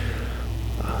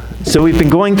So we've been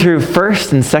going through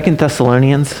 1st and 2nd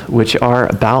Thessalonians, which are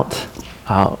about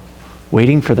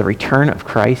waiting for the return of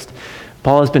Christ.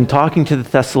 Paul has been talking to the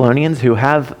Thessalonians who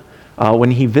have,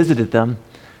 when he visited them,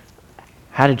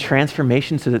 had a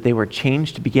transformation so that they were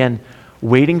changed to begin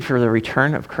waiting for the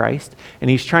return of Christ. And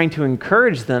he's trying to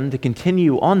encourage them to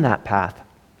continue on that path.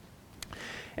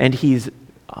 And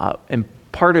and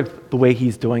part of the way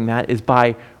he's doing that is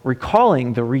by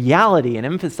recalling the reality and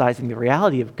emphasizing the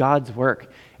reality of God's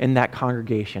work in that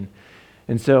congregation.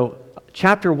 And so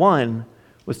chapter 1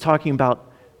 was talking about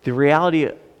the reality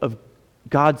of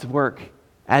God's work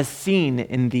as seen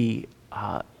in the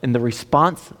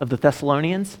response of the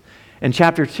Thessalonians. And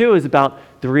chapter 2 is about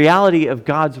the reality of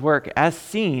God's work as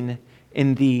seen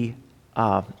in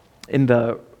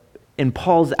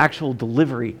Paul's actual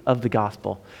delivery of the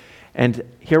gospel. And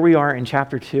here we are in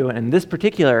chapter 2, and in this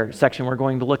particular section, we're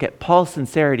going to look at Paul's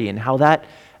sincerity and how that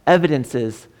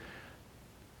evidences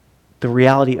the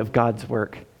reality of God's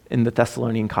work in the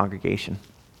Thessalonian congregation.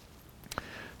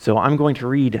 So I'm going to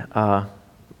read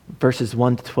verses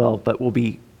 1 to 12, but we'll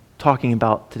be talking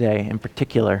about today, in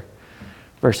particular,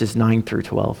 verses 9 through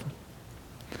 12.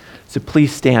 So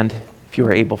please stand, if you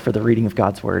are able, for the reading of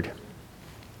God's word.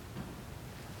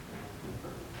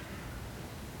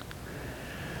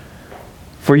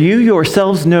 For you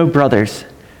yourselves know, brothers,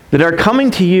 that our coming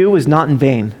to you was not in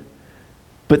vain.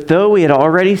 But though we had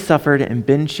already suffered and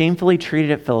been shamefully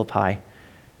treated at Philippi,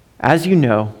 as you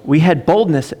know, we had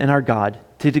boldness in our God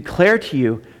to declare to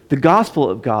you the gospel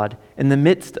of God in the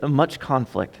midst of much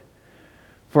conflict.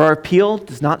 For our appeal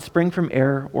does not spring from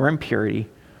error or impurity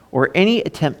or any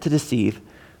attempt to deceive,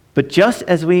 but just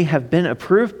as we have been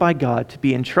approved by God to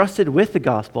be entrusted with the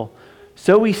gospel,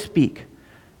 so we speak,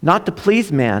 not to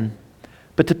please man,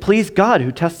 but to please God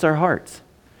who tests our hearts.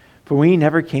 For we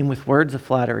never came with words of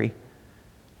flattery,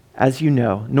 as you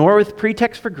know, nor with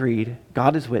pretext for greed,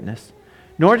 God is witness,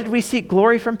 nor did we seek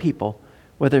glory from people,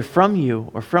 whether from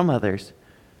you or from others,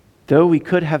 though we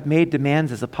could have made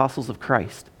demands as apostles of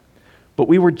Christ. But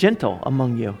we were gentle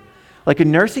among you, like a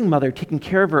nursing mother taking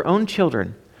care of her own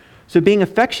children. So being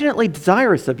affectionately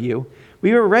desirous of you,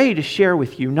 we were ready to share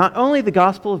with you not only the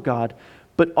gospel of God,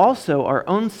 but also our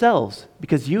own selves,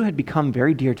 because you had become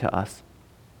very dear to us.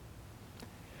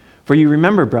 For you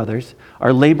remember, brothers,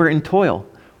 our labor and toil.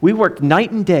 We worked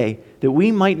night and day that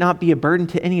we might not be a burden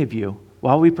to any of you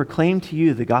while we proclaim to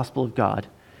you the gospel of God.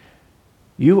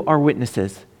 You are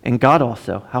witnesses, and God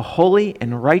also, how holy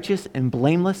and righteous and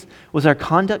blameless was our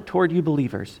conduct toward you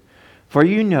believers. For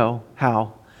you know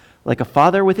how, like a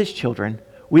father with his children,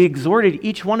 we exhorted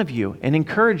each one of you and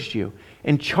encouraged you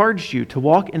and charged you to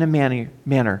walk in a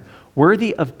manner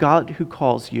worthy of God who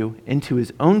calls you into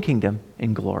his own kingdom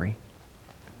and glory.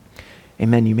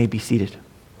 Amen. You may be seated.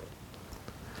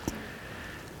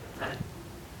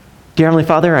 Dear Heavenly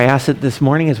Father, I ask that this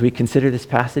morning as we consider this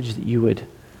passage that you would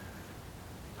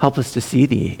help us to see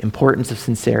the importance of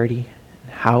sincerity,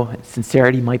 how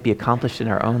sincerity might be accomplished in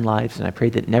our own lives, and I pray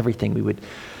that in everything we would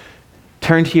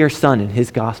turn to your Son and his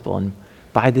gospel, and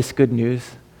by this good news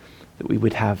that we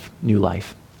would have new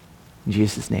life. In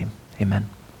Jesus' name, amen.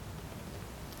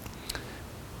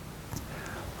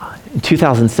 In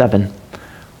 2007,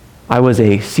 I was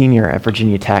a senior at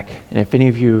Virginia Tech, and if any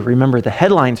of you remember the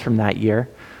headlines from that year,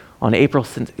 on April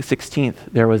 16th,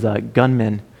 there was a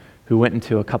gunman who went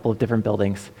into a couple of different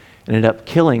buildings and ended up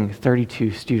killing 32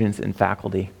 students and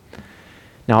faculty.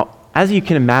 Now, as you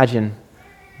can imagine,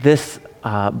 this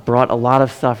brought a lot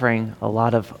of suffering, a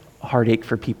lot of heartache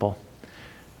for people.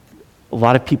 A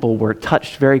lot of people were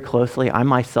touched very closely. I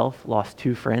myself lost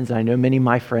 2 friends, and I know many of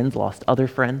my friends lost other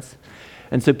friends.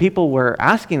 And so people were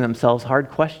asking themselves hard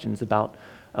questions about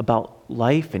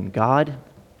life and God.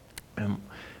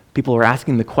 People were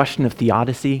asking the question of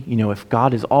theodicy. You know, if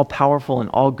God is all-powerful and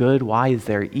all-good, why is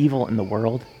there evil in the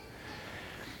world?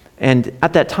 And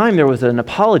at that time, there was an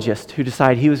apologist who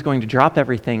decided he was going to drop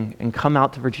everything and come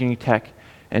out to Virginia Tech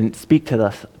and speak to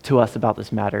us about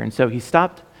this matter. And so he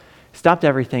stopped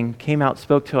everything, came out,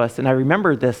 spoke to us, and I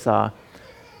remember this the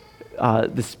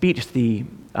speech.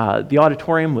 The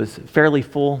auditorium was fairly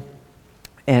full,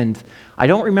 and I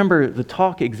don't remember the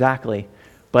talk exactly,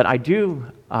 but I do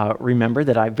remember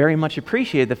that I very much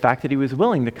appreciated the fact that he was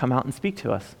willing to come out and speak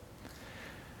to us.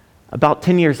 About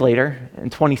 10 years later, in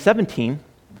 2017,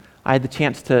 I had the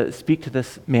chance to speak to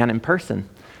this man in person.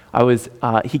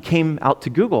 He came out to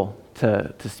Google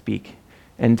to speak,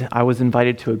 and I was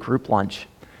invited to a group lunch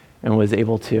and was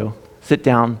able to sit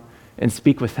down and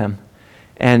speak with him.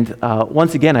 And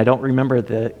once again, I don't remember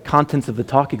the contents of the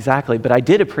talk exactly, but I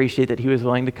did appreciate that he was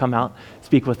willing to come out,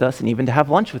 speak with us, and even to have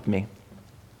lunch with me.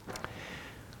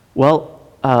 Well,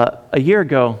 a year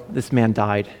ago, this man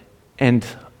died, and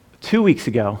 2 weeks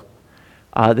ago,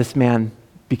 this man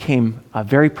became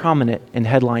very prominent in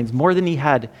headlines, more than he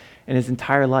had in his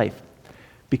entire life,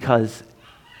 because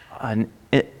an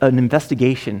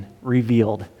investigation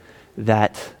revealed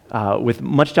that, with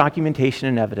much documentation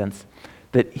and evidence,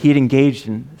 that he had engaged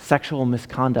in sexual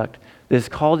misconduct that has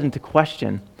called into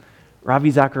question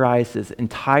Ravi Zacharias'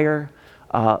 entire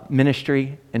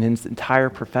ministry and his entire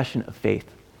profession of faith.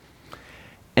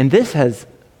 And this has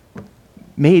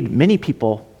made many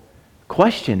people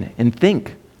question and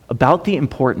think about the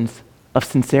importance of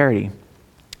sincerity.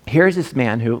 Here's this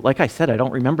man who, like I said, I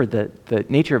don't remember the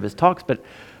nature of his talks, but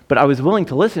I was willing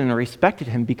to listen and respected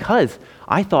him because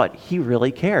I thought he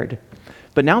really cared.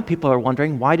 But now people are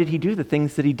wondering, why did he do the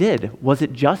things that he did? Was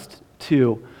it just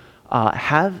to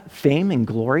have fame and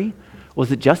glory?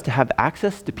 Was it just to have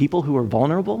access to people who were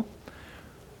vulnerable?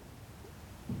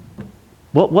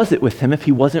 What was it with him if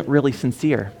he wasn't really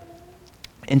sincere?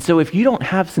 And so if you don't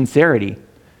have sincerity,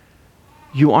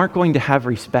 you aren't going to have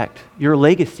respect. Your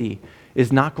legacy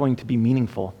is not going to be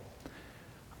meaningful.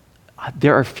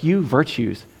 There are few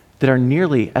virtues that are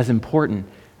nearly as important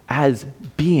as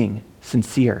being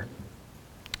sincere.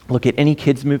 Look at any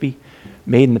kids movie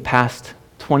made in the past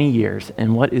 20 years,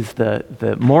 and what is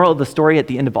the moral of the story at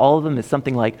the end of all of them is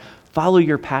something like, follow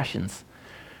your passions,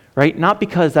 right? Not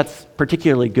because that's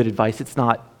particularly good advice. It's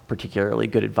not particularly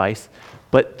good advice.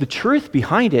 But the truth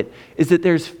behind it is that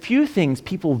there's few things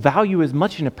people value as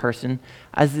much in a person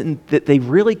as in that they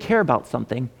really care about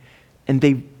something, and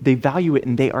they value it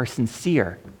and they are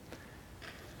sincere.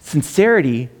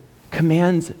 Sincerity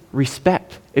commands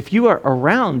respect. If you are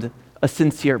around a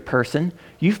sincere person,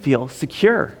 you feel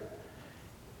secure.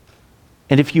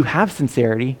 And if you have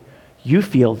sincerity, you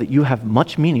feel that you have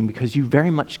much meaning because you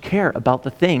very much care about the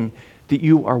thing that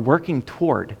you are working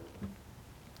toward.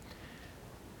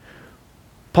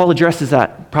 Paul addresses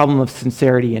that problem of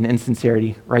sincerity and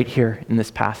insincerity right here in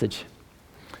this passage.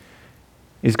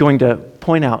 He's going to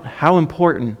point out how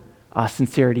important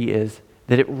sincerity is,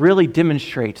 that it really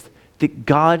demonstrates that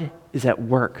God is at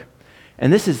work.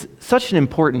 And this is such an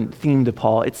important theme to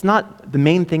Paul. It's not the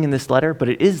main thing in this letter, but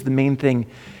it is the main thing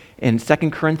in 2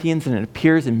 Corinthians, and it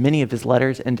appears in many of his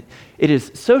letters. And it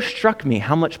has so struck me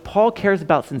how much Paul cares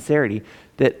about sincerity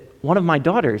that one of my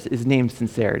daughters is named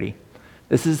Sincerity.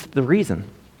 This is the reason.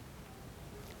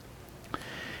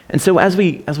 And so as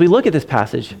we look at this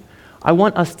passage, I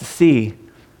want us to see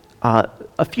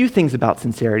a few things about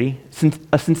sincerity.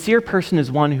 A sincere person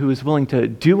is one who is willing to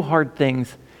do hard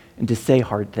things and to say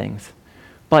hard things.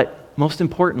 But most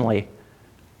importantly,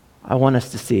 I want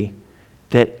us to see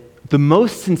that the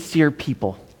most sincere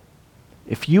people,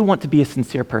 if you want to be a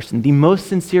sincere person, the most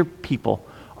sincere people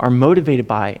are motivated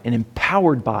by and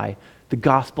empowered by the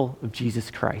gospel of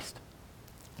Jesus Christ,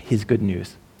 his good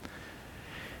news.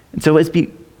 And so as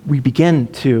we begin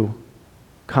to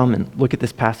come and look at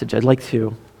this passage, I'd like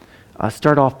to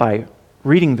start off by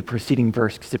reading the preceding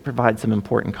verse because it provides some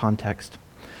important context.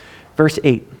 Verse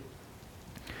 8.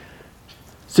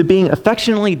 So being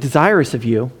affectionately desirous of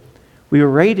you, we were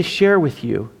ready to share with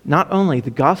you not only the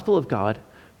gospel of God,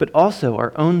 but also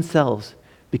our own selves,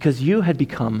 because you had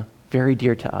become very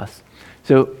dear to us.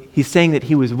 So he's saying that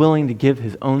he was willing to give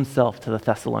his own self to the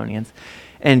Thessalonians.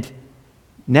 And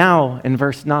now in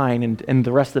verse 9 and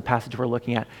the rest of the passage we're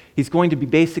looking at, he's going to be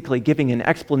basically giving an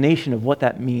explanation of what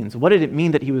that means. What did it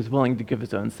mean that he was willing to give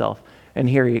his own self? And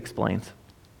here he explains.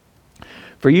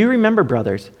 For you remember,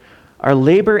 brothers, our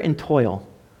labor and toil.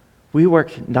 We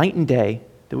worked night and day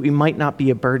that we might not be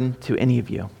a burden to any of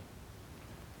you.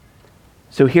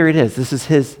 So here it is. This is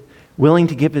his willing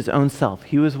to give his own self.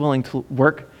 He was willing to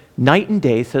work night and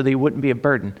day so that he wouldn't be a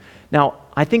burden. Now,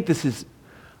 I think this is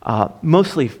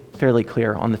mostly fairly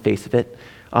clear on the face of it.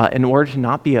 In order to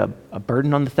not be a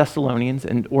burden on the Thessalonians,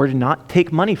 in order to not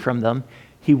take money from them,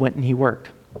 he went and he worked.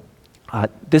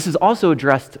 This is also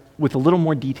addressed with a little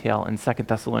more detail in 2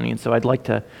 Thessalonians, so I'd like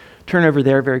to turn over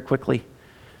there very quickly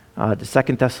to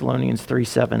 2 Thessalonians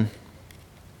 3:7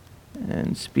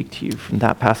 and speak to you from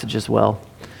that passage as well.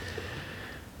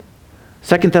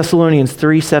 2 Thessalonians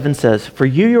 3:7 says, For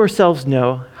you yourselves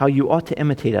know how you ought to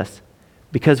imitate us,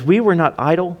 because we were not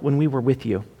idle when we were with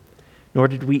you, nor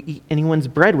did we eat anyone's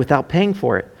bread without paying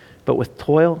for it, but with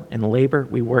toil and labor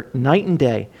we worked night and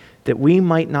day, that we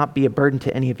might not be a burden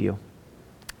to any of you.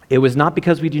 It was not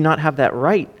because we do not have that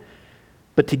right,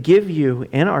 but to give you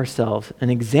and ourselves an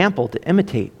example to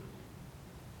imitate.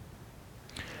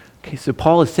 Okay, so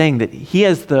Paul is saying that he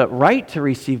has the right to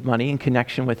receive money in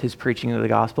connection with his preaching of the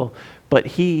gospel, but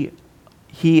he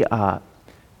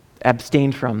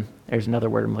abstained from, there's another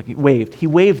word I'm looking, waived. He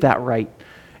waived that right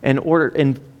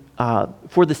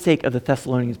for the sake of the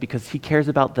Thessalonians, because he cares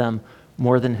about them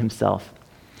more than himself.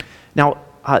 Now,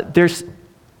 there's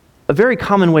a very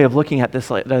common way of looking at this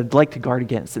that I'd like to guard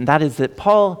against, and that is that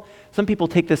some people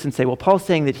take this and say, well, Paul's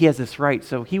saying that he has this right,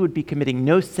 so he would be committing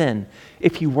no sin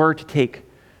if he were to take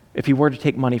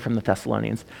money from the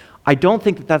Thessalonians. I don't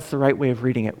think that that's the right way of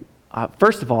reading it.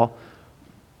 First of all,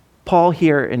 Paul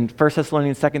here in 1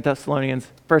 Thessalonians, 2 Thessalonians,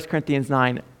 1 Corinthians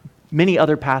 9, many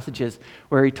other passages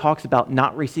where he talks about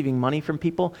not receiving money from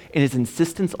people and his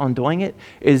insistence on doing it,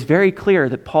 is very clear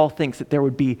that Paul thinks that there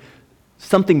would be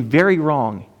something very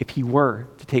wrong if he were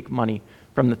to take money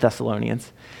from the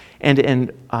Thessalonians. And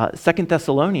in 2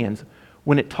 Thessalonians,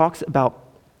 when it talks about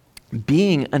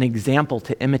being an example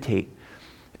to imitate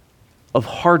of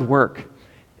hard work,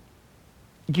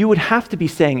 you would have to be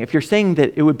saying, if you're saying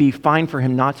that it would be fine for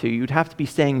him not to, you'd have to be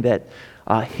saying that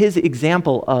his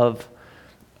example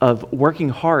of working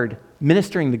hard,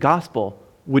 ministering the gospel,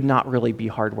 would not really be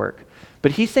hard work.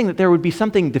 But he's saying that there would be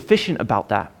something deficient about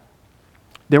that.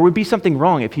 There would be something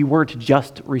wrong if he were to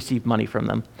just receive money from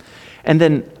them. And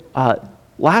then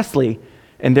lastly,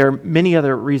 and there are many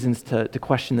other reasons to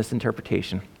question this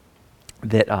interpretation,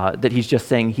 that he's just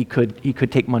saying he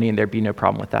could take money and there'd be no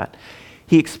problem with that.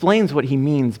 He explains what he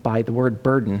means by the word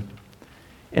burden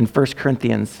in 1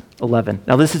 Corinthians 11.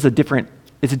 Now it's a different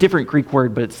Greek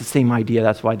word, but it's the same idea.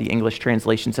 That's why the English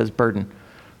translation says burden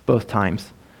both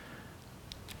times.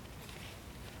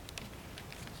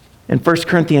 In 1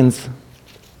 Corinthians,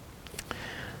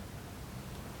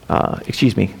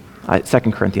 2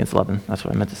 Corinthians 11, that's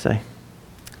what I meant to say.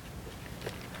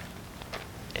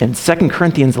 In 2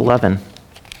 Corinthians 11,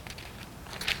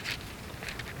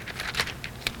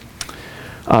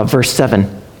 verse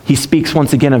 7, he speaks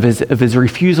once again of his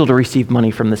refusal to receive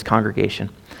money from this congregation.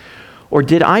 Or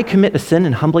did I commit a sin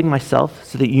in humbling myself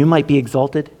so that you might be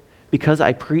exalted because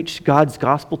I preached God's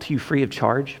gospel to you free of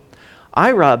charge?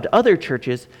 I robbed other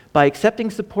churches by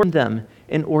accepting support from them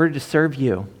in order to serve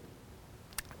you.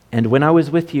 And when I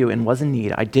was with you and was in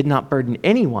need, I did not burden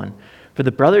anyone, for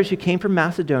the brothers who came from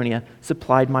Macedonia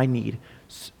supplied my need.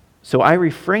 So I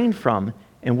refrained from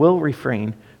and will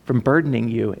refrain from burdening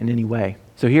you in any way.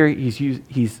 So here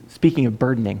he's speaking of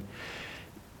burdening.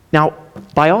 Now,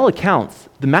 by all accounts,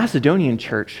 the Macedonian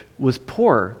church was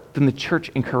poorer than the church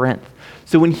in Corinth.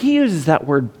 So when he uses that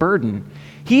word burden,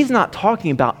 he's not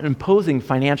talking about imposing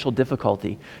financial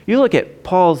difficulty. You look at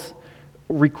Paul's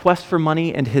request for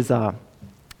money and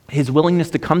his willingness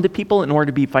to come to people in order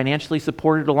to be financially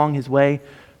supported along his way,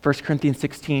 1 Corinthians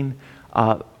 16,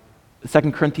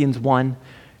 2 Corinthians 1.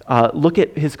 Look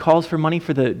at his calls for money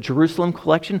for the Jerusalem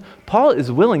collection. Paul is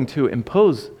willing to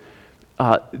impose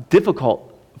difficult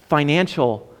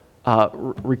financial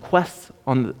requests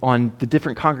on the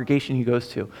different congregation he goes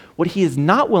to. What he is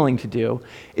not willing to do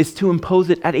is to impose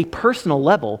it at a personal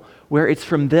level where it's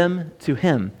from them to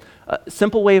him. A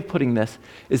simple way of putting this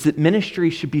is that ministry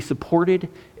should be supported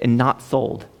and not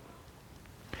sold.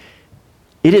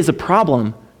 It is a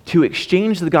problem to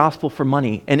exchange the gospel for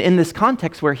money. And in this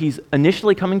context where he's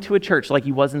initially coming to a church like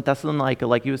he was in Thessalonica,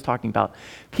 like he was talking about,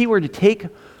 if he were to take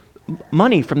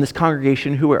money from this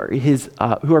congregation who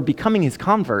are becoming his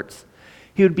converts,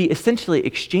 he would be essentially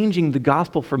exchanging the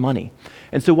gospel for money.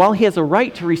 And so while he has a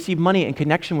right to receive money in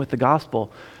connection with the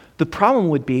gospel, the problem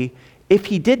would be if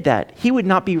he did that, he would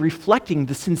not be reflecting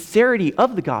the sincerity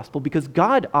of the gospel, because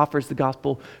God offers the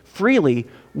gospel freely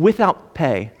without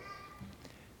pay.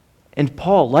 And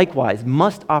Paul, likewise,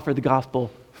 must offer the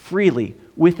gospel freely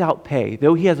without pay,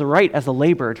 though he has a right as a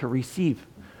laborer to receive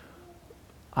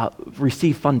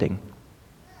funding.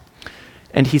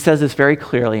 And he says this very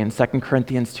clearly in 2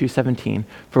 Corinthians 2:17,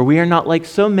 "For we are not like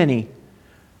so many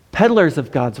peddlers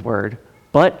of God's word,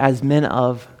 but as men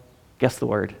of," guess the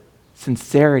word,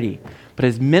 sincerity. "But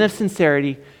as men of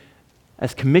sincerity,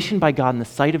 as commissioned by God in the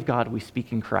sight of God, we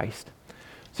speak in Christ."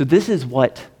 So this is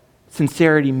what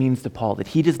sincerity means to Paul, that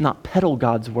he does not peddle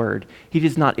God's word. He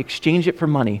does not exchange it for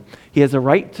money. He has a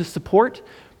right to support,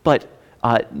 but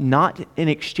not in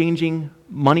exchanging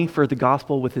money for the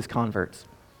gospel with his converts.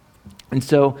 And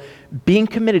so, being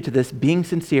committed to this, being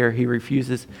sincere, he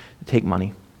refuses to take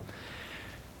money.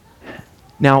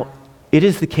 Now, it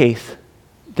is the case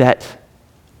that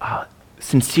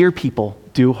sincere people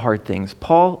do hard things.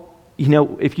 Paul,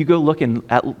 if you go look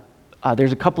at,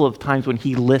 there's a couple of times when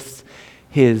he lists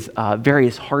his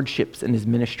various hardships in his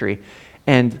ministry.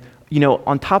 And,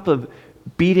 on top of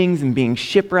beatings and being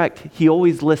shipwrecked, he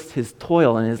always lists his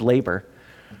toil and his labor,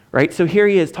 right? So here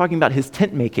he is talking about his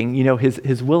tent making,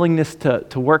 his willingness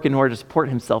to work in order to support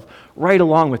himself, right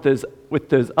along with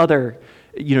those other,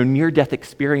 near-death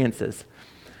experiences.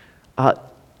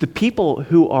 The people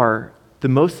who are the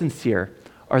most sincere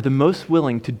are the most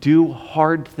willing to do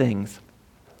hard things.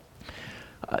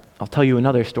 I'll tell you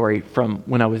another story from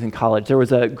when I was in college. There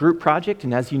was a group project,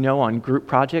 and as you know, on group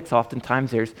projects,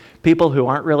 oftentimes there's people who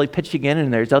aren't really pitching in,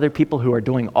 and there's other people who are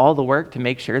doing all the work to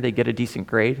make sure they get a decent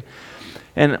grade.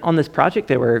 And on this project,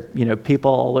 there were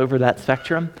people all over that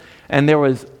spectrum, and there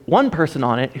was one person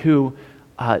on it who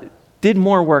did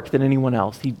more work than anyone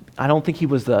else. I don't think he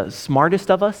was the smartest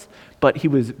of us, but he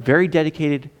was very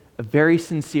dedicated, a very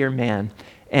sincere man.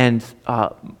 And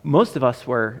most of us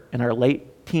were in our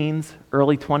late teens,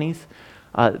 early 20s.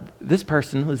 This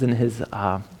person was in his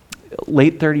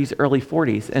late 30s, early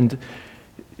 40s. And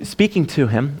speaking to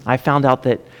him, I found out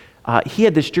that he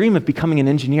had this dream of becoming an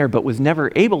engineer, but was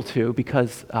never able to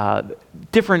because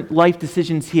different life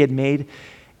decisions he had made.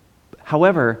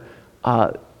 However,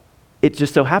 it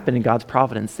just so happened in God's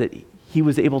providence that he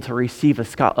was able to receive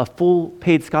a full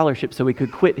paid scholarship so he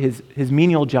could quit his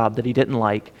menial job that he didn't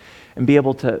like and be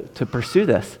able to pursue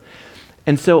this.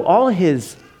 And so all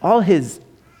his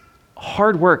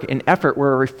hard work and effort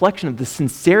were a reflection of the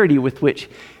sincerity with which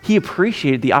he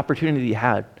appreciated the opportunity he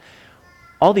had.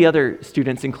 All the other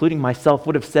students, including myself,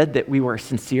 would have said that we were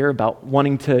sincere about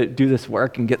wanting to do this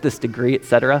work and get this degree,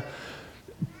 etc.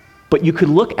 But you could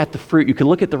look at the fruit, you could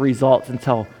look at the results and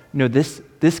tell,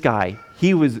 this guy,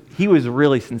 he was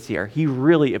really sincere. He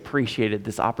really appreciated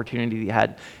this opportunity he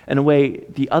had in a way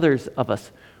the others of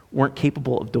us weren't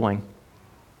capable of doing.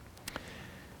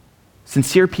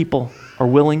 Sincere people are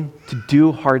willing to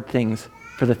do hard things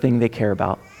for the thing they care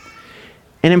about.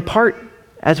 And in part,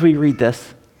 as we read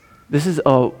this is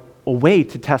a way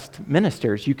to test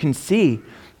ministers. You can see,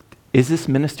 is this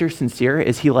minister sincere?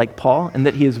 Is he like Paul? And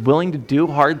that he is willing to do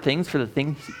hard things for the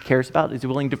thing he cares about? Is he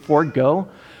willing to forego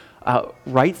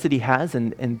rights that he has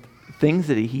and things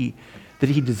that he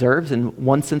deserves in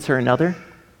one sense or another?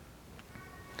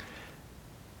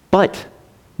 But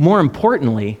more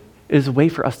importantly, it is a way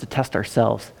for us to test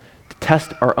ourselves, to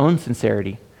test our own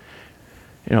sincerity.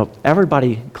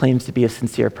 Everybody claims to be a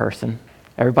sincere person.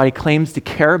 Everybody claims to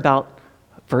care about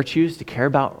virtues, to care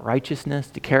about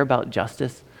righteousness, to care about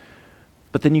justice.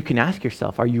 But then you can ask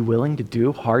yourself, are you willing to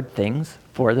do hard things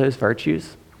for those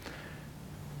virtues?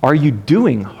 Are you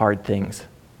doing hard things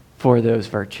for those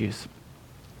virtues?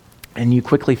 And you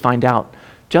quickly find out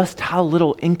just how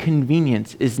little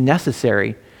inconvenience is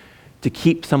necessary to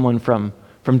keep someone from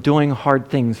doing hard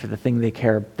things for the thing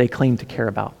they claim to care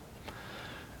about.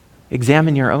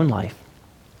 Examine your own life.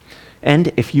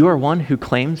 And if you are one who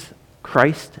claims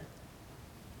Christ,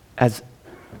 as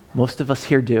most of us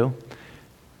here do,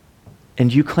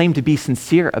 and you claim to be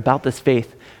sincere about this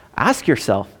faith, ask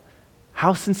yourself,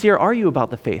 how sincere are you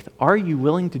about the faith? Are you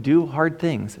willing to do hard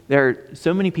things? There are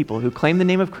so many people who claim the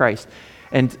name of Christ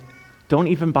and don't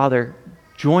even bother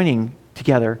joining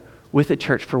together with a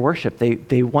church for worship.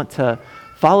 They want to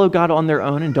follow God on their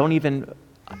own and don't even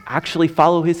actually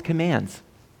follow his commands.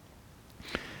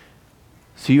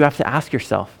 So you have to ask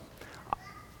yourself,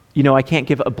 I can't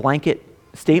give a blanket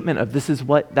statement of this is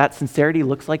what that sincerity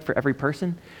looks like for every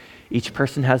person. Each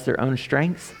person has their own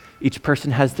strengths. Each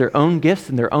person has their own gifts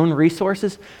and their own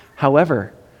resources.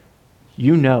 However,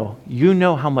 you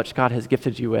know how much God has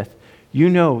gifted you with. You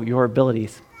know your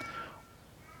abilities.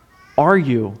 Are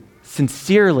you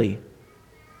sincerely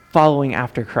following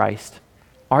after Christ?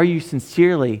 Are you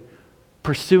sincerely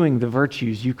pursuing the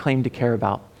virtues you claim to care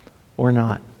about or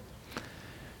not?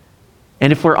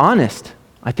 And if we're honest,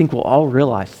 I think we'll all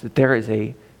realize that there is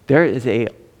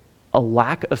a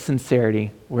lack of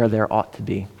sincerity where there ought to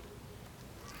be.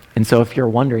 And so if you're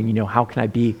wondering, how can I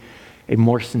be a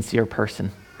more sincere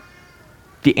person?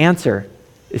 The answer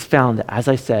is found, as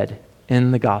I said,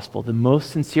 in the gospel. The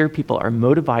most sincere people are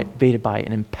motivated by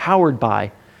and empowered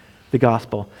by the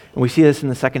gospel. And we see this in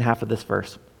the second half of this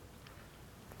verse.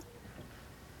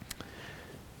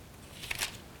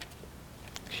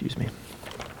 Excuse me.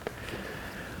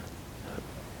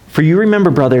 For you remember,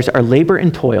 brothers, our labor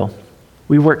and toil.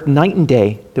 We worked night and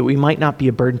day that we might not be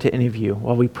a burden to any of you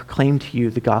while we proclaim to you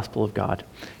the gospel of God.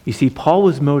 You see, Paul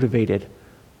was motivated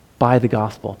by the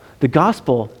gospel. The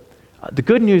gospel, the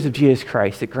good news of Jesus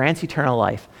Christ that grants eternal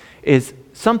life, is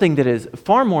something that is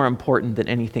far more important than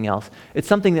anything else. It's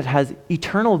something that has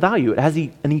eternal value. It has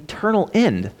an eternal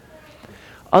end.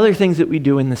 Other things that we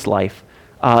do in this life,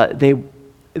 they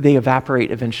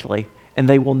evaporate eventually, and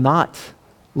they will not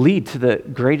lead to the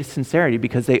greatest sincerity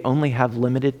because they only have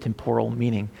limited temporal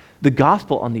meaning. The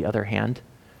gospel, on the other hand,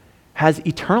 has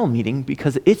eternal meaning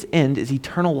because its end is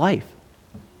eternal life.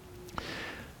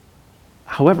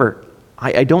 However,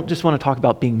 I don't just want to talk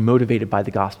about being motivated by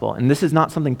the gospel, and this is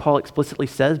not something Paul explicitly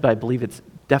says, but I believe it's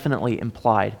definitely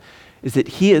implied, is that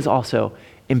he is also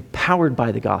empowered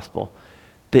by the gospel.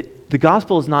 That the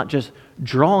gospel is not just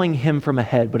drawing him from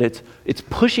ahead, but it's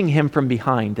pushing him from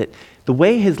behind. That the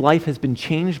way his life has been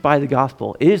changed by the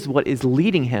gospel is what is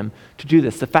leading him to do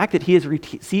this. The fact that he has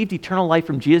received eternal life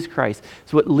from Jesus Christ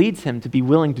is what leads him to be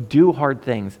willing to do hard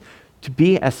things, to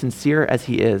be as sincere as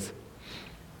he is.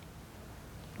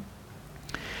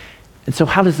 And so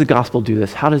how does the gospel do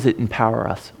this? How does it empower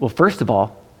us? Well, first of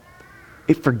all,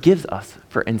 it forgives us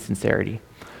for insincerity.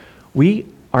 We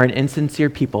are an insincere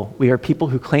people. We are people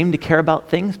who claim to care about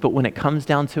things, but when it comes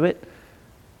down to it,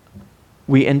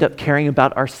 we end up caring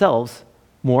about ourselves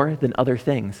more than other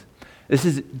things. This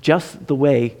is just the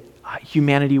way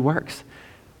humanity works.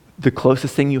 The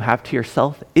closest thing you have to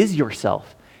yourself is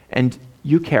yourself, and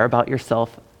you care about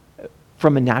yourself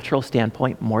from a natural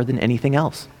standpoint more than anything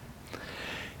else.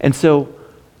 And so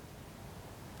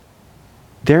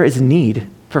there is a need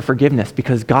for forgiveness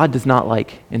because God does not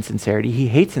like insincerity. He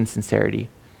hates insincerity.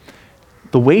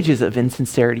 The wages of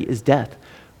insincerity is death.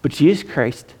 But Jesus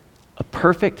Christ, a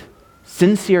perfect,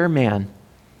 sincere man,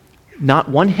 not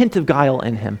one hint of guile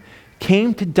in him,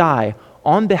 came to die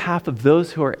on behalf of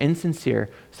those who are insincere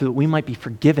so that we might be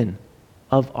forgiven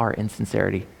of our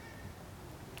insincerity.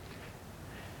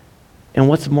 And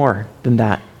what's more than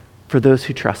that for those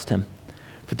who trust him?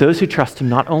 For those who trust him,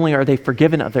 not only are they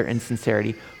forgiven of their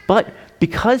insincerity, but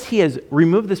because he has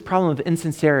removed this problem of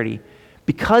insincerity,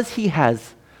 because he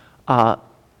has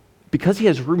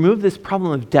removed this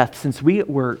problem of death, since we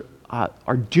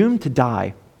are doomed to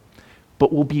die,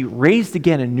 but will be raised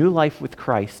again in new life with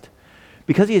Christ,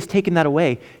 because he has taken that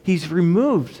away, he's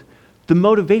removed the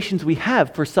motivations we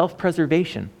have for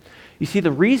self-preservation. You see,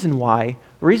 the reason why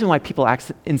people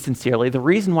act insincerely, the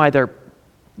reason why they're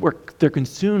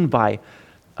consumed by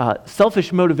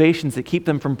selfish motivations that keep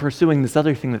them from pursuing this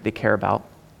other thing that they care about,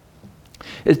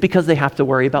 is because they have to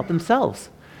worry about themselves.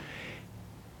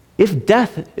 If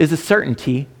death is a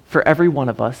certainty for every one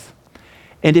of us,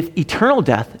 and if eternal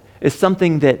death is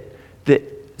something that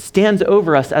stands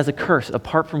over us as a curse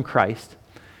apart from Christ,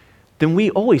 then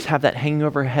we always have that hanging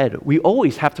over our head. We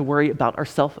always have to worry about our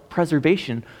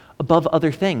self-preservation above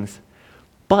other things.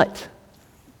 But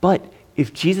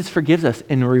if Jesus forgives us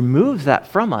and removes that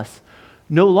from us,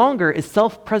 no longer is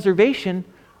self-preservation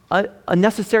a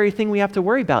necessary thing we have to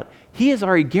worry about. He has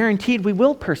already guaranteed we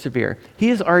will persevere. He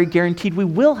has already guaranteed we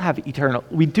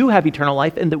do have eternal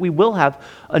life, and that we will have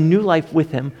a new life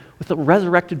with him, with a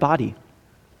resurrected body.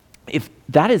 If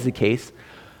that is the case,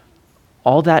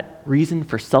 all that reason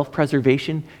for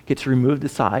self-preservation gets removed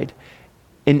aside,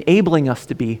 enabling us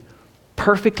to be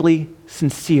perfectly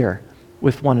sincere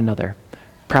with one another.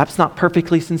 Perhaps not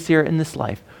perfectly sincere in this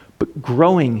life, but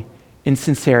growing in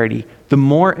sincerity. The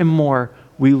more and more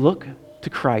we look to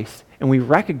Christ and we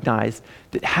recognize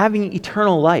that having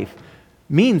eternal life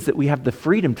means that we have the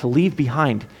freedom to leave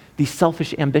behind these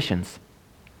selfish ambitions.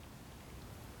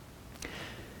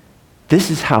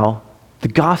 This is how the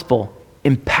gospel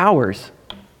empowers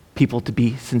people to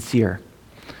be sincere.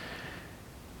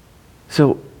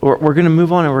 So we're going to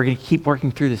move on and we're going to keep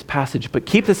working through this passage, but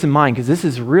keep this in mind because this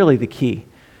is really the key.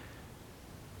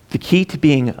 The key to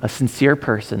being a sincere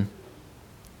person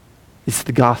is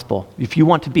the gospel. If you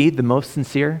want to be the most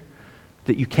sincere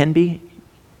that you can be,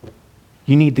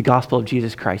 you need the gospel of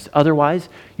Jesus Christ. Otherwise,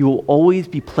 you will always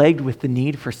be plagued with the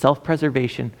need for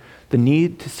self-preservation, the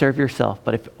need to serve yourself.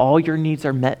 But if all your needs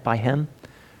are met by him,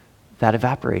 that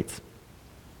evaporates.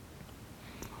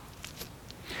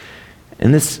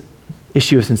 And this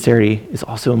issue of sincerity is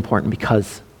also important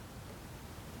because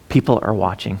people are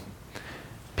watching.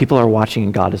 People are watching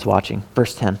and God is watching.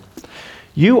 Verse 10.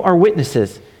 You are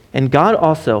witnesses, and God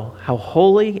also, how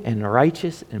holy and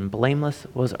righteous and blameless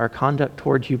was our conduct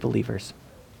towards you believers.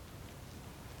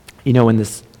 You know, in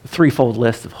this threefold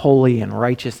list of holy and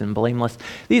righteous and blameless,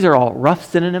 these are all rough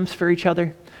synonyms for each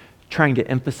other, trying to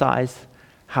emphasize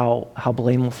how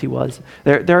blameless he was.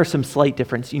 There are some slight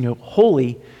differences. You know,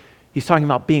 holy, he's talking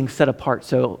about being set apart.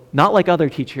 So not like other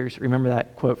teachers. Remember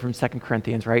that quote from 2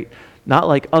 Corinthians, right? Not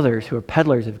like others who are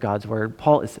peddlers of God's word.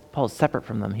 Paul is separate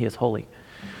from them. He is holy.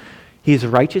 He is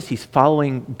righteous. He's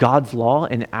following God's law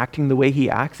and acting the way he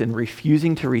acts and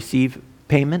refusing to receive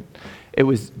payment. It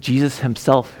was Jesus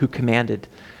himself who commanded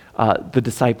the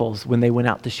disciples when they went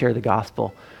out to share the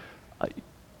gospel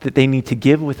that they need to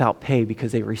give without pay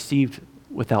because they received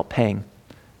without paying.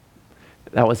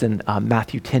 That was in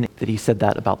Matthew 10 that he said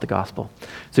that about the gospel.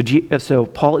 So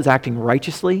Paul is acting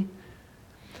righteously,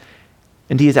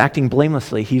 and he is acting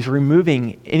blamelessly. He's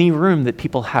removing any room that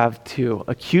people have to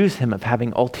accuse him of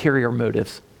having ulterior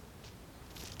motives.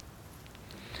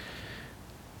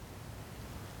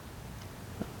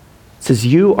 It says,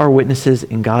 you are witnesses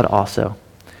in God also.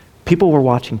 People were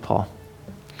watching Paul.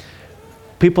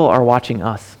 People are watching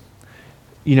us.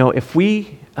 You know, if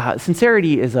we,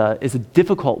 sincerity is a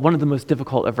difficult, one of the most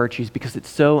difficult of virtues because it's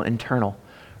so internal,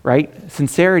 right?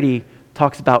 Sincerity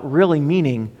talks about really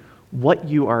meaning what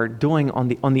you are doing on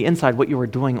the inside, what you are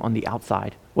doing on the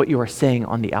outside, what you are saying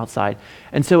on the outside.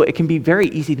 And so it can be very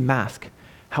easy to mask.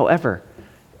 However,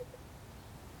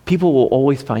 people will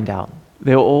always find out.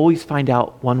 They will always find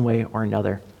out one way or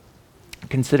another.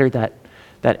 Consider that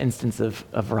instance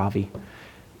of Ravi.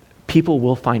 People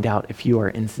will find out if you are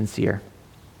insincere.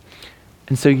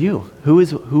 And so who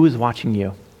is watching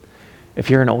you?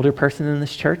 If you're an older person in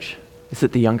this church, is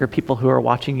it the younger people who are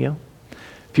watching you?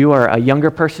 If you are a younger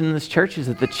person in this church, is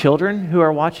it the children who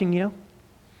are watching you?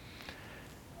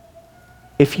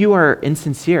 If you are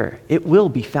insincere, it will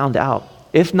be found out.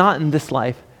 If not in this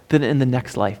life, then in the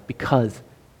next life, because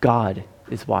God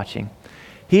is watching.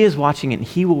 He is watching and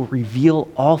he will reveal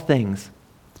all things.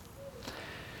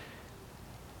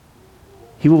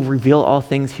 He will reveal all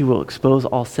things. He will expose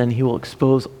all sin. He will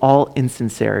expose all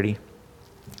insincerity.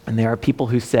 And there are people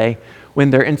who say, when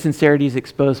their insincerity is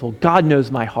exposed, well, God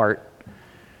knows my heart.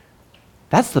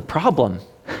 That's the problem.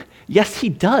 Yes, he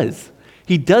does.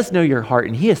 He does know your heart,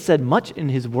 and he has said much in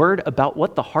his word about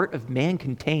what the heart of man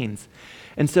contains.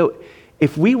 And so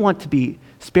if we want to be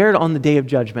spared on the day of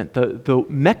judgment, the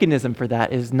mechanism for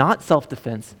that is not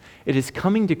self-defense. It is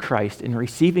coming to Christ and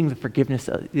receiving the forgiveness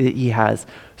that he has,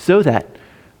 so that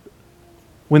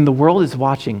when the world is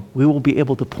watching, we will be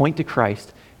able to point to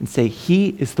Christ and say, he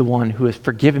is the one who has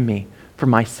forgiven me for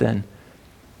my sin.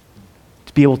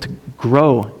 To be able to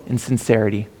grow in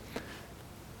sincerity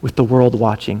with the world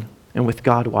watching and with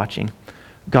God watching.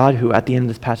 God, who at the end of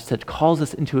this passage said, calls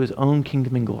us into his own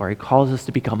kingdom and glory, calls us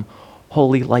to become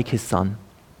holy like his Son.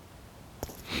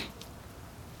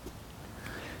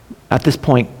 At this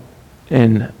point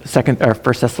in 1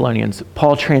 Thessalonians,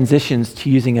 Paul transitions to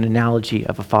using an analogy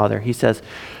of a father. He says,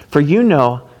 for you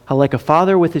know how like a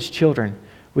father with his children,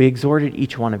 we exhorted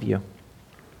each one of you.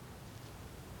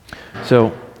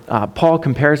 So Paul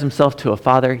compares himself to a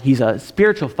father. He's a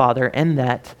spiritual father in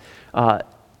that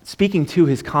speaking to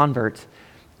his converts,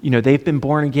 you know, they've been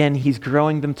born again. He's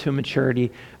growing them to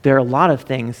maturity. There are a lot of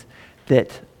things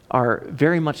that are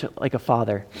very much like a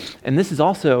father. And this is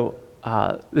also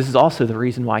the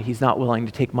reason why he's not willing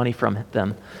to take money from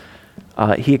them.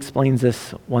 He explains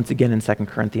this once again in 2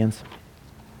 Corinthians.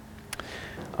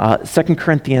 2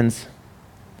 Corinthians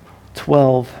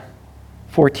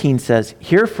 12:14 says,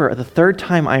 here for the third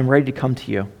time I am ready to come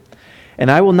to you,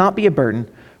 and I will not be a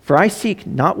burden, for I seek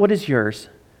not what is yours,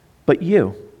 but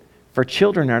you. For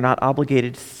children are not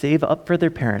obligated to save up for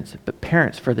their parents, but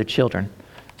parents for their children.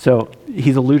 So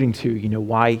he's alluding to, you know,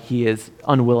 why he is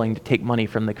unwilling to take money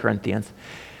from the Corinthians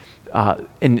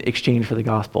in exchange for the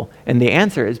gospel. And the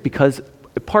answer is because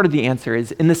part of the answer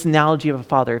is in this analogy of a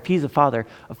father. If he's a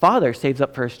father saves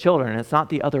up for his children, and it's not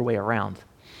the other way around.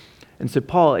 And so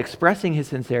Paul, expressing his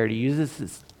sincerity,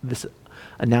 uses this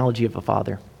analogy of a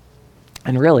father.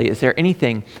 And really, is there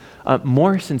anything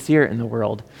more sincere in the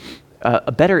world,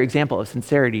 a better example of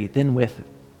sincerity than with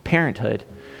parenthood?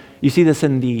 You see this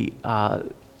in the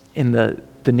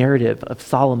narrative of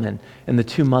Solomon and the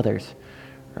two mothers,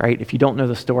 right? If you don't know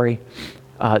the story,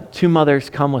 two mothers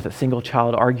come with a single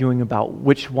child arguing about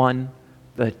which one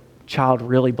the child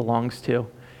really belongs to.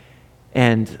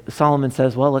 And Solomon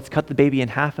says, well, let's cut the baby in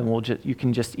half and you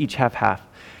can just each have half.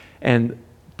 And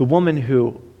the woman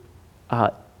who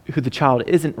the child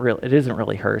isn't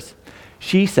really hers,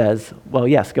 she says, well,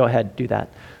 yes, go ahead, do that.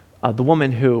 The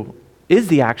woman who is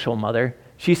the actual mother,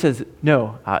 she says,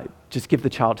 no, just give the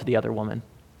child to the other woman.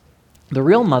 The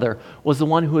real mother was the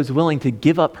one who was willing to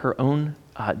give up her own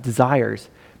desires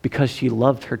because she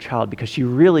loved her child, because she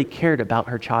really cared about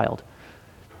her child.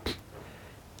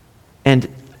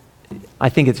 And I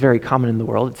think it's very common in the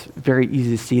world. It's very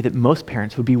easy to see that most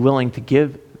parents would be willing to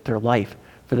give their life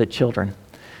for the children.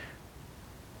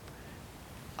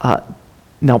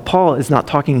 Now, Paul is not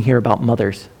talking here about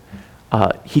mothers.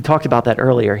 He talked about that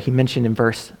earlier. He mentioned in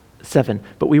verse 7,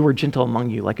 but we were gentle among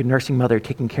you, like a nursing mother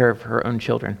taking care of her own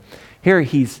children. Here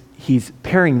he's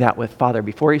pairing that with father.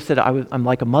 Before he said, I'm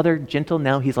like a mother, gentle.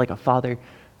 Now he's like a father,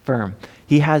 firm.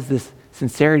 He has this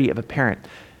sincerity of a parent.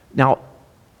 Now,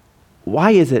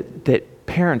 why is it that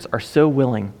parents are so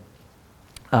willing,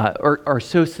 or are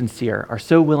so sincere, are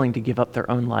so willing to give up their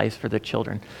own lives for their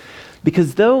children?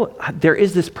 Because though there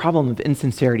is this problem of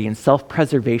insincerity and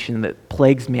self-preservation that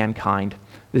plagues mankind,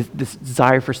 this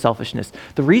desire for selfishness,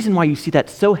 the reason why you see that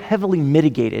so heavily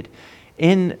mitigated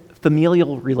in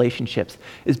familial relationships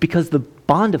is because the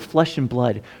bond of flesh and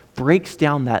blood breaks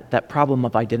down that problem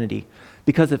of identity.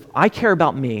 Because if I care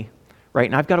about me, right,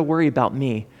 and I've got to worry about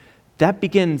me, that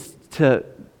begins to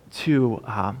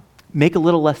make a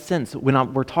little less sense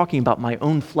when we're talking about my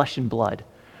own flesh and blood.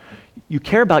 You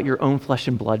care about your own flesh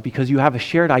and blood because you have a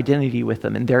shared identity with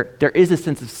them, and there is a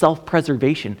sense of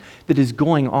self-preservation that is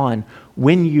going on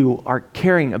when you are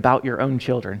caring about your own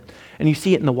children. And you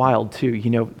see it in the wild too. You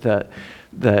know,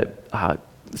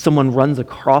 someone runs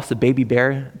across a baby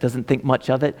bear, doesn't think much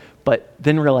of it, but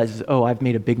then realizes, oh, I've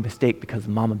made a big mistake because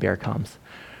mama bear comes,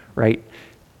 right?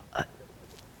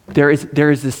 There is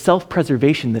this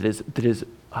self-preservation that is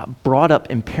brought up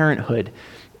in parenthood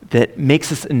that makes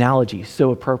this analogy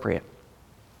so appropriate.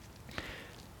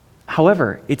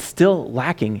 However, it's still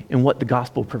lacking in what the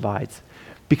gospel provides,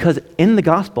 because in the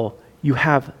gospel, you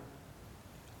have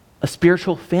a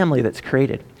spiritual family that's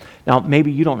created. Now,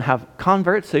 maybe you don't have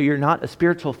converts, so you're not a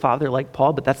spiritual father like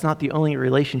Paul, but that's not the only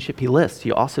relationship he lists.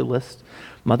 He also lists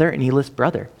mother and he lists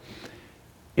brother.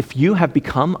 If you have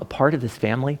become a part of this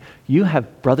family, you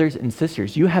have brothers and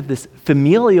sisters. You have this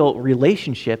familial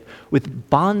relationship with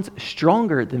bonds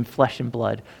stronger than flesh and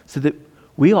blood, so that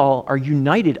we all are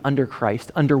united under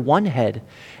Christ, under one head,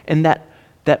 and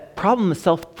that problem of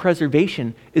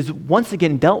self-preservation is once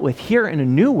again dealt with here in a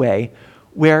new way,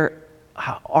 where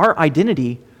our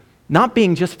identity, not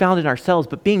being just found in ourselves,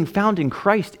 but being found in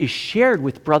Christ, is shared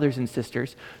with brothers and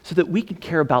sisters so that we can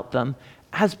care about them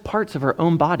as parts of our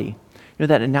own body. You know,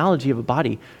 that analogy of a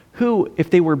body, who, if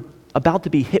they were about to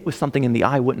be hit with something in the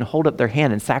eye, wouldn't hold up their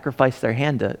hand and sacrifice their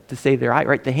hand to save their eye,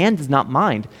 right? The hand does not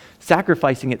mind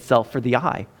sacrificing itself for the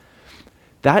eye.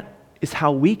 That is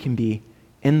how we can be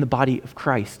in the body of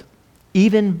Christ,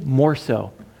 even more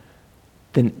so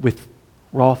than with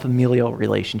raw familial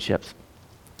relationships.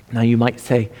 Now you might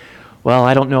say, well,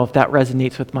 I don't know if that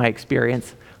resonates with my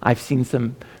experience. I've seen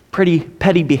some pretty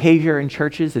petty behavior in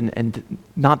churches and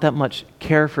not that much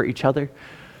care for each other.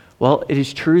 Well, it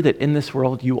is true that in this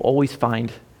world you will always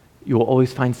find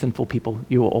sinful people.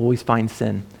 You will always find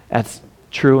sin. That's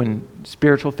true in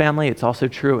spiritual family. It's also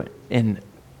true in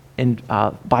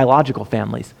biological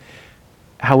families.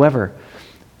 However,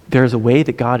 there's a way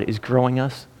that God is growing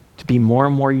us to be more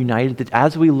and more united, that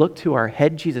as we look to our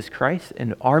head, Jesus Christ,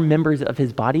 and our members of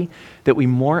his body, that we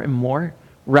more and more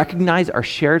recognize our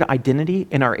shared identity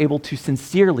and are able to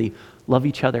sincerely love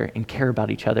each other and care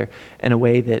about each other in a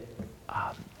way that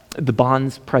the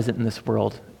bonds present in this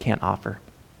world can't offer.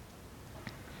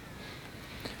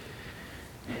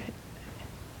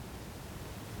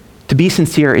 To be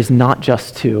sincere is not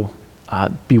just to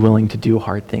be willing to do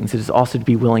hard things. It is also to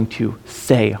be willing to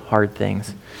say hard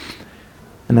things.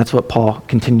 And that's what Paul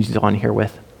continues on here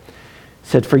with. He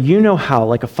said, "For you know how,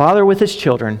 like a father with his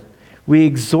children, we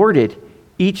exhorted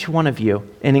each one of you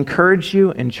and encouraged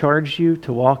you and charged you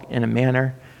to walk in a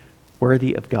manner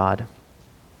worthy of God."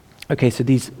 Okay, so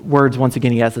these words, once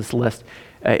again, he has this list: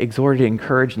 exhorted,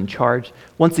 encouraged, and charged.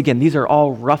 Once again, these are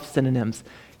all rough synonyms.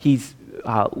 He's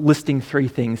listing three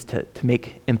things to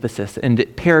make emphasis, and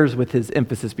it pairs with his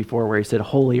emphasis before where he said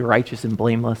holy, righteous, and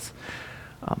blameless.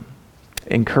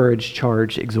 Encouraged,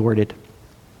 charged, exhorted.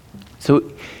 So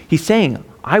he's saying,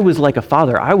 I was like a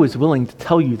father. I was willing to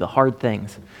tell you the hard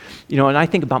things. You know, and I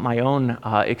think about my own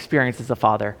experience as a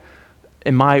father,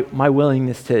 and my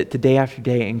willingness to day after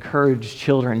day encourage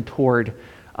children toward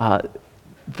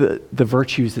the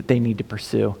virtues that they need to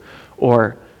pursue,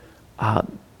 or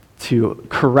to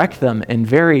correct them in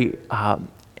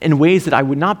ways that I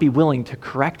would not be willing to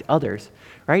correct others.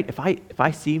 Right? If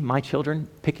I see my children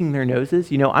picking their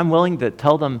noses, you know, I'm willing to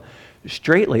tell them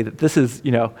straightly that this is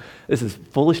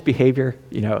foolish behavior.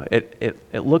 You know,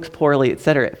 it looks poorly,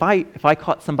 etc. If I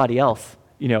caught somebody else,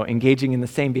 you know, engaging in the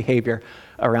same behavior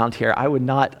around here, I would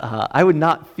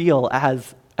not feel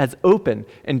as open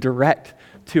and direct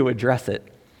to address it.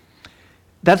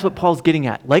 That's what Paul's getting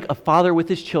at. Like a father with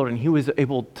his children, he was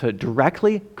able to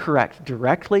directly correct,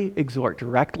 directly exhort,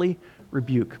 directly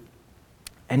rebuke.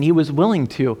 And he was willing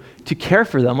to care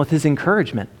for them with his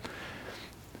encouragement.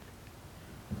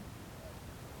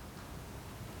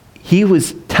 He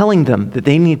was telling them that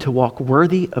they need to walk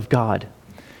worthy of God.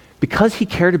 Because he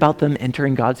cared about them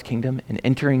entering God's kingdom and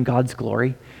entering God's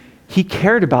glory, he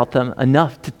cared about them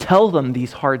enough to tell them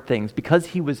these hard things because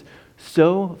he was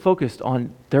so focused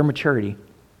on their maturity.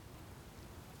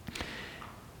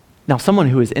 Now, someone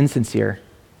who is insincere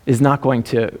is not going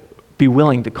to be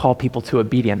willing to call people to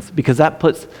obedience, because that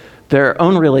puts their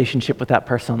own relationship with that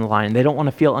person on the line. They don't want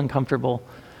to feel uncomfortable,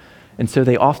 and so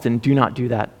they often do not do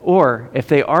that. Or if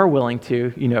they are willing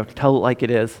to, you know, tell it like it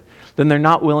is, then they're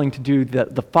not willing to do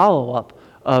the follow-up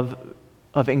of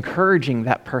of encouraging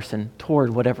that person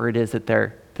toward whatever it is that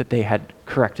they had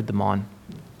corrected them on.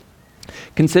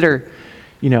 Consider,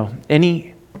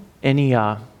 any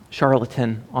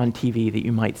charlatan on TV that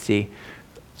you might see.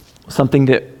 Something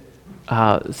that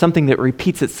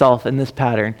repeats itself in this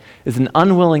pattern is an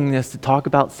unwillingness to talk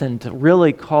about sin, to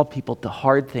really call people to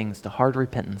hard things, to hard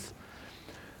repentance.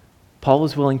 Paul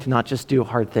was willing to not just do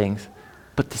hard things,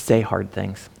 but to say hard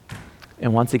things.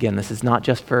 And once again, this is not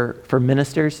just for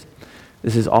ministers.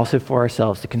 This is also for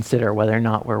ourselves to consider whether or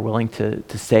not we're willing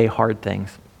to say hard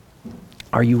things.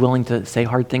 Are you willing to say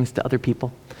hard things to other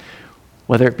people?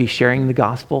 Whether it be sharing the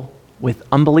gospel with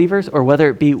unbelievers or whether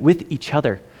it be with each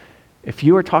other. If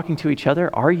you are talking to each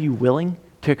other, are you willing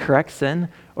to correct sin,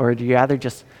 or do you rather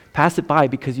just pass it by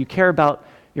because you care about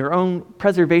your own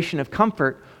preservation of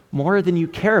comfort more than you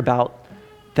care about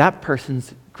that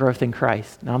person's growth in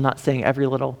Christ? Now, I'm not saying every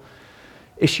little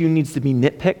issue needs to be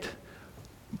nitpicked,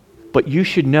 but you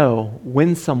should know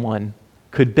when someone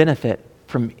could benefit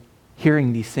from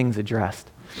hearing these things addressed.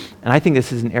 And I think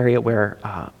this is an area where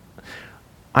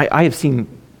I have seen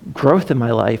growth in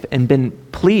my life and been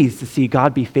pleased to see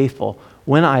God be faithful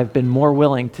when I've been more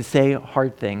willing to say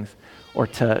hard things or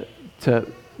to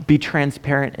be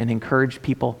transparent and encourage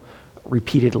people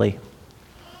repeatedly.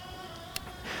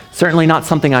 Certainly not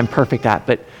something I'm perfect at,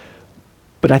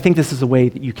 but I think this is a way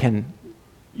that you can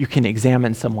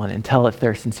examine someone and tell if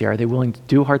they're sincere. Are they willing to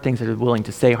do hard things? Are they willing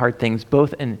to say hard things,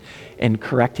 both in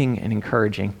correcting and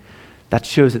encouraging? That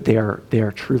shows that they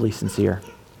are truly sincere.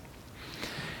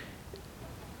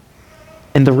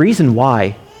 And the reason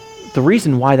why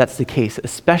that's the case,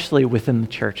 especially within the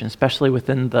church and especially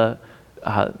within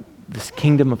this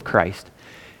kingdom of Christ,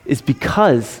 is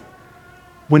because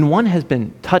when one has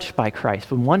been touched by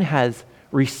Christ, when one has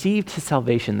received his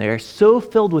salvation, they are so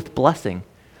filled with blessing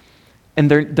and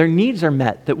their needs are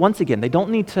met that once again, they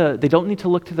don't need to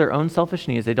look to their own selfish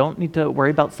needs. They don't need to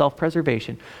worry about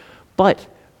self-preservation. But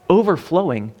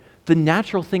overflowing, the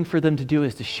natural thing for them to do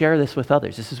is to share this with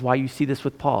others. This is why you see this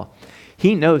with Paul.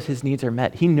 He knows his needs are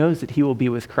met. He knows that he will be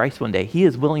with Christ one day. He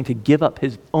is willing to give up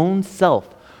his own self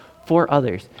for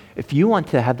others. If you want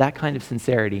to have that kind of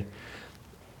sincerity,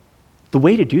 the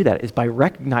way to do that is by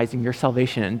recognizing your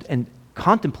salvation and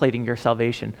contemplating your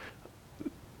salvation,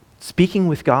 speaking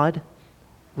with God,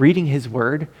 reading his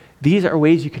word. These are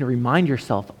ways you can remind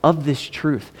yourself of this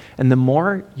truth. And the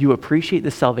more you appreciate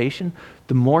this salvation,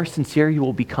 the more sincere you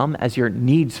will become as your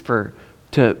needs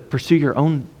to pursue your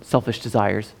own selfish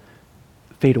desires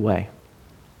fade away.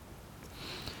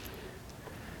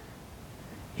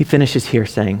 He finishes here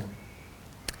saying,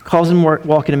 calls and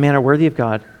walk in a manner worthy of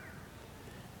God,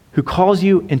 who calls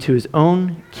you into his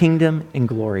own kingdom and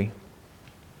glory.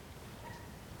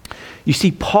 You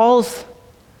see, Paul's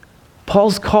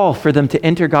call for them to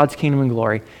enter God's kingdom and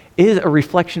glory is a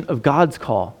reflection of God's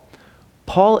call.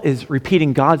 Paul is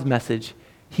repeating God's message.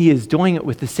 He is doing it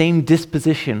with the same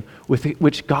disposition with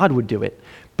which God would do it,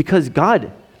 because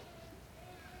God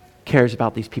cares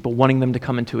about these people, wanting them to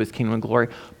come into his kingdom and glory.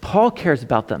 Paul cares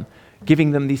about them,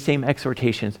 giving them these same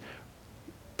exhortations,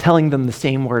 telling them the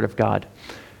same word of God.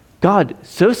 God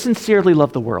so sincerely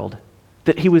loved the world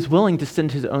that he was willing to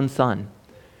send his own son.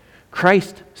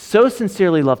 Christ so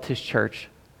sincerely loved his church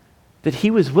that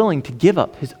he was willing to give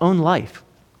up his own life.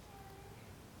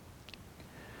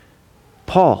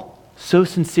 Paul so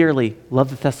sincerely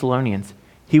loved the Thessalonians,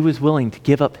 he was willing to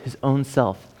give up his own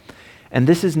self. And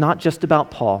this is not just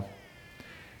about Paul.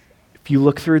 If you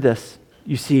look through this,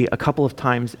 you see a couple of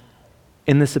times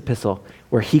in this epistle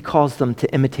where he calls them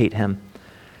to imitate him.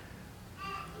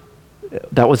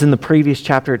 That was in the previous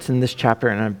chapter, it's in this chapter,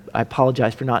 and I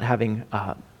apologize for not having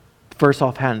verse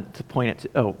offhand to point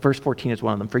it to. Verse 14 is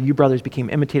one of them. For you, brothers, became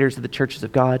imitators of the churches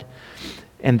of God.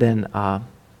 And then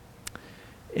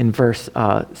in verse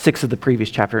 6 of the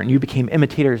previous chapter, and you became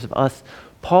imitators of us.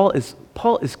 Paul is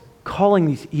calling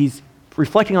these, he's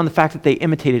reflecting on the fact that they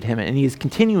imitated him, and he is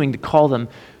continuing to call them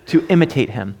to imitate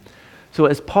him. So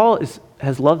as Paul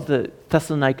has loved the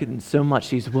Thessalonians so much,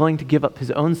 he's willing to give up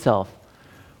his own self.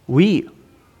 We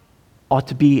ought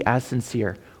to be as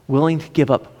sincere, willing to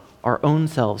give up our own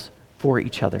selves for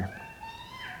each other.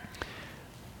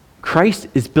 Christ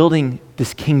is building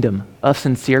this kingdom of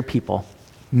sincere people,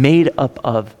 made up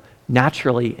of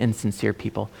naturally insincere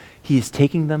people. He is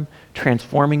taking them,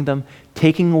 transforming them,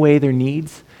 taking away their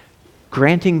needs,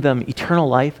 granting them eternal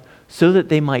life so that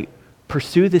they might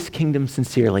pursue this kingdom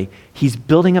sincerely. He's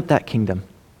building up that kingdom.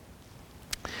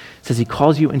 It says he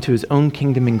calls you into his own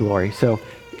kingdom and glory. So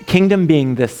kingdom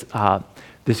being this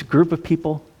group of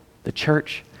people, the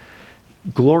church.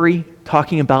 Glory,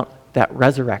 talking about that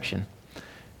resurrection.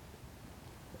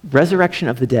 Resurrection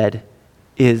of the dead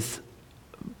is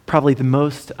probably the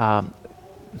most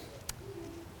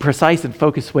precise and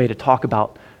focused way to talk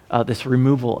about this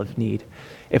removal of need.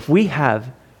 If we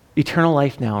have eternal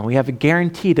life now and we have a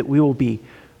guarantee that we will be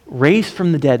raised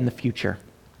from the dead in the future,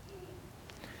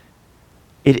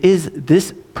 it is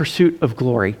this pursuit of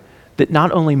glory that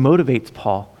not only motivates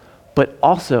Paul, but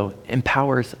also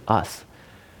empowers us.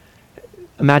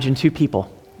 Imagine two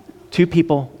people.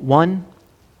 One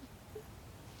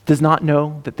does not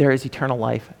know that there is eternal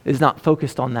life, is not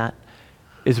focused on that,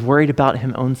 is worried about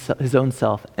his own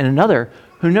self. And another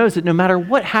who knows that no matter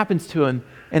what happens to him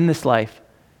in this life,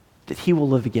 that he will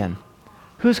live again.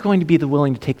 Who's going to be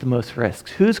willing to take the most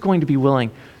risks? Who's going to be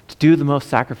willing to do the most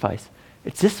sacrifice?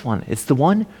 It's this one. It's the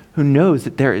one who knows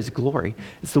that there is glory.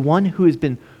 It's the one who has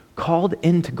been called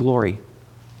into glory.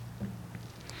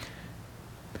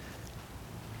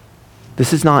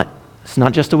 This is not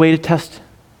just a way to test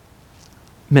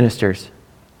ministers.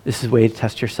 This is a way to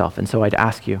test yourself. And so I'd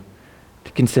ask you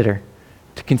to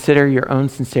consider your own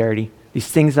sincerity. These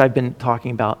things I've been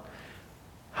talking about,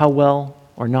 how well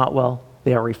or not well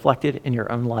they are reflected in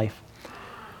your own life.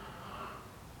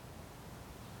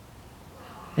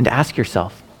 And ask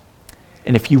yourself,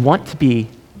 and if you want to be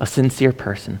a sincere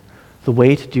person, the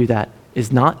way to do that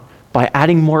is not by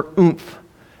adding more oomph.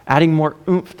 Adding more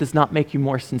oomph does not make you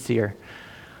more sincere.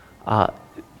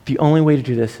 The only way to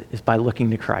do this is by looking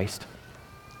to Christ.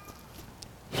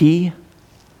 He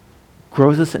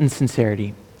grows us in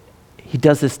sincerity. He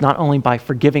does this not only by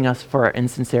forgiving us for our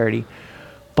insincerity,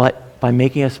 but by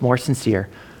making us more sincere,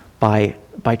 by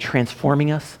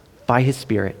transforming us by His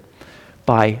Spirit,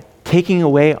 by taking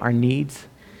away our needs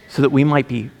so that we might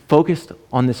be focused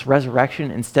on this resurrection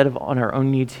instead of on our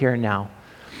own needs here and now,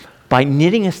 by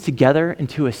knitting us together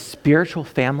into a spiritual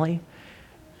family,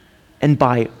 and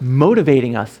by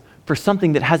motivating us for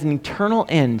something that has an eternal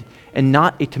end and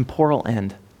not a temporal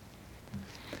end.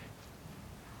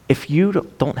 If you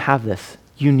don't have this,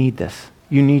 you need this.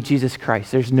 You need Jesus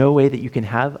Christ. There's no way that you can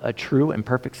have a true and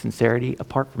perfect sincerity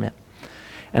apart from it.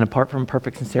 And apart from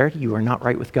perfect sincerity, you are not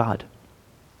right with God.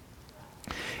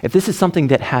 If this is something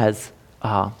that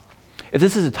if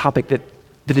this is a topic that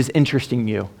is interesting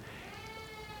you,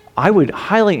 I would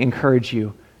highly encourage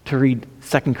you to read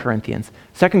 2 Corinthians.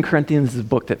 2 Corinthians is a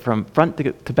book that from front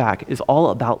to back is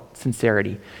all about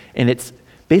sincerity. And it's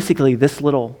basically this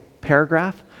little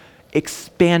paragraph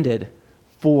expanded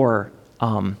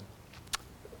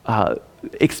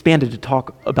expanded to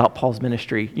talk about Paul's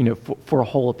ministry, for a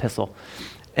whole epistle.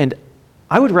 And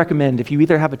I would recommend, if you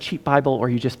either have a cheap Bible or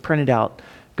you just print it out,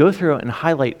 go through it and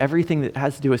highlight everything that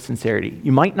has to do with sincerity.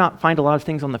 You might not find a lot of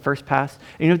things on the first pass.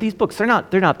 And, these books, they're not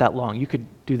that long. You could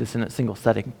do this in a single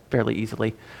setting fairly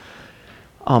easily.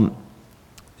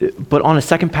 But on a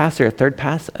second pass or a third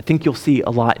pass, I think you'll see a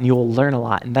lot and you'll learn a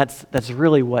lot. And that's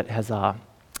really what has,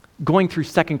 going through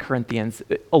 2 Corinthians,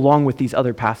 along with these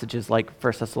other passages like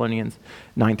 1 Thessalonians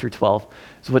 9 through 12,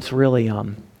 is what's really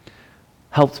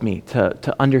helped me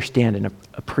to understand and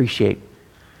appreciate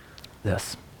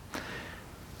this.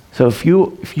 So if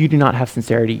you do not have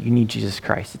sincerity, you need Jesus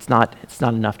Christ. It's not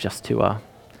enough just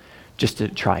to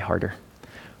try harder.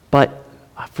 But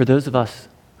for those of us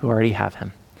who already have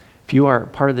Him, if you are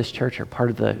part of this church or part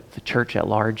of the church at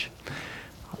large,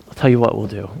 I'll tell you what we'll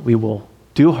do. We will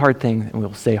do hard things and we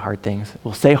will say hard things.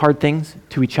 We'll say hard things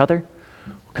to each other.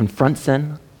 We'll confront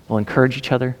sin. We'll encourage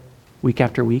each other week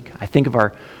after week. I think of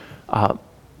our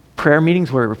prayer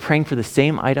meetings where we're praying for the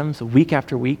same items week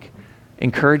after week,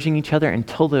 encouraging each other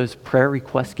until those prayer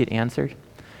requests get answered.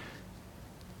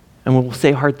 And we'll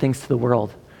say hard things to the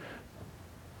world.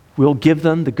 We'll give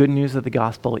them the good news of the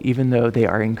gospel even though they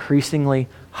are increasingly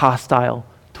hostile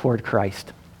toward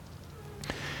Christ.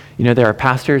 There are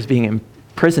pastors being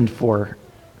imprisoned for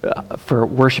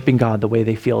worshiping God the way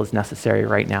they feel is necessary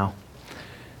right now.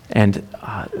 And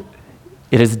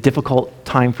it is a difficult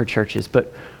time for churches,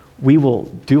 but we will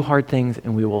do hard things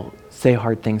and we will say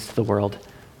hard things to the world,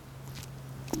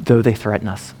 though they threaten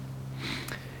us.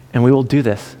 And we will do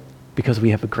this because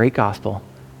we have a great gospel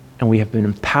and we have been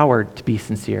empowered to be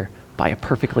sincere by a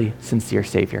perfectly sincere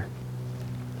Savior.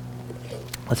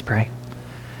 Let's pray.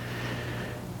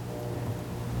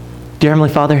 Dear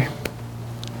Heavenly Father,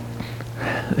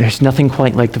 there's nothing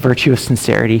quite like the virtue of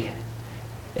sincerity.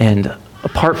 And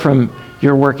apart from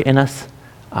your work in us,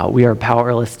 we are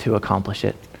powerless to accomplish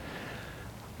it.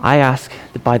 I ask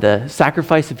that by the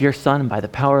sacrifice of your Son and by the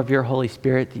power of your Holy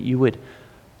Spirit, that you would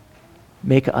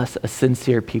make us a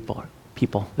sincere people,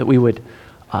 that we would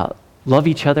love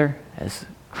each other as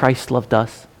Christ loved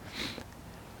us,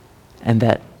 and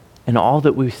that in all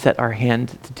that we set our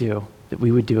hand to do, that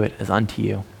we would do it as unto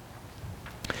you.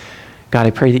 God,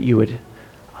 I pray that you would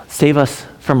save us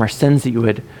from our sins, that you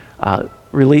would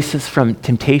release us from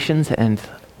temptations, and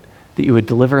that you would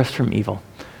deliver us from evil,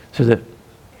 so that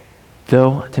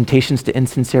though temptations to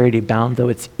insincerity abound, though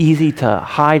it's easy to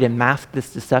hide and mask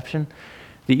this deception,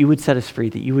 that you would set us free,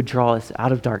 that you would draw us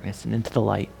out of darkness and into the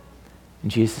light. In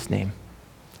Jesus' name,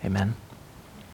 amen.